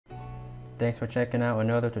Thanks for checking out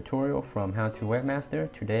another tutorial from How to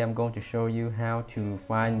Webmaster. Today I'm going to show you how to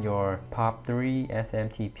find your POP3,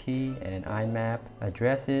 SMTP, and IMAP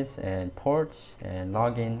addresses and ports and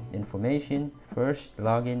login information. First,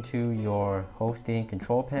 log into your hosting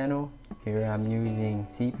control panel. Here I'm using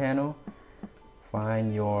CPanel.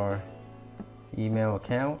 Find your email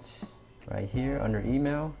accounts right here under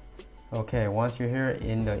email. Okay, once you're here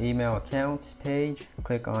in the email accounts page,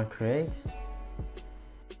 click on create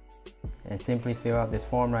and simply fill out this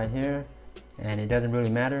form right here. And it doesn't really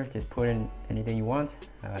matter, just put in anything you want,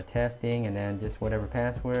 testing, and then just whatever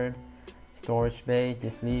password, storage space,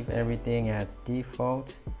 just leave everything as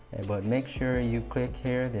default. But make sure you click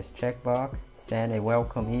here this checkbox, send a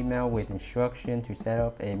welcome email with instruction to set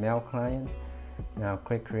up a mail client. Now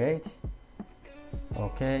click create.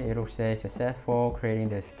 Okay, it'll say successful creating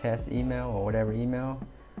this test email or whatever email.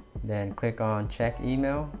 Then click on check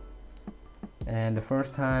email. And the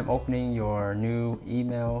first time opening your new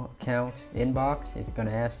email account inbox, it's going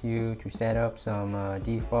to ask you to set up some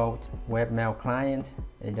default webmail clients.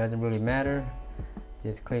 It doesn't really matter.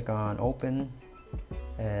 Just click on open.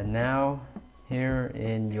 And now here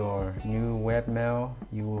in your new webmail,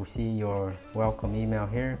 you will see your welcome email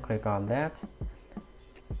here. Click on that.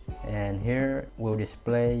 And here will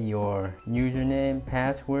display your username,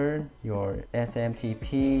 password, your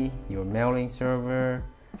SMTP, your mailing server,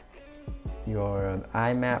 your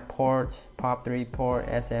IMAP port, POP3 port,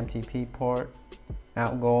 SMTP port,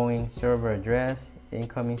 outgoing server address,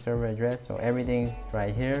 incoming server address. So everything's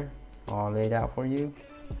right here, all laid out for you.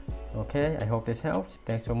 Okay, I hope this helps.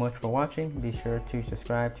 Thanks so much for watching. Be sure to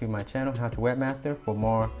subscribe to my channel, How to Webmaster, for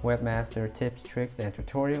more webmaster tips, tricks, and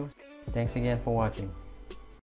tutorials. Thanks again for watching.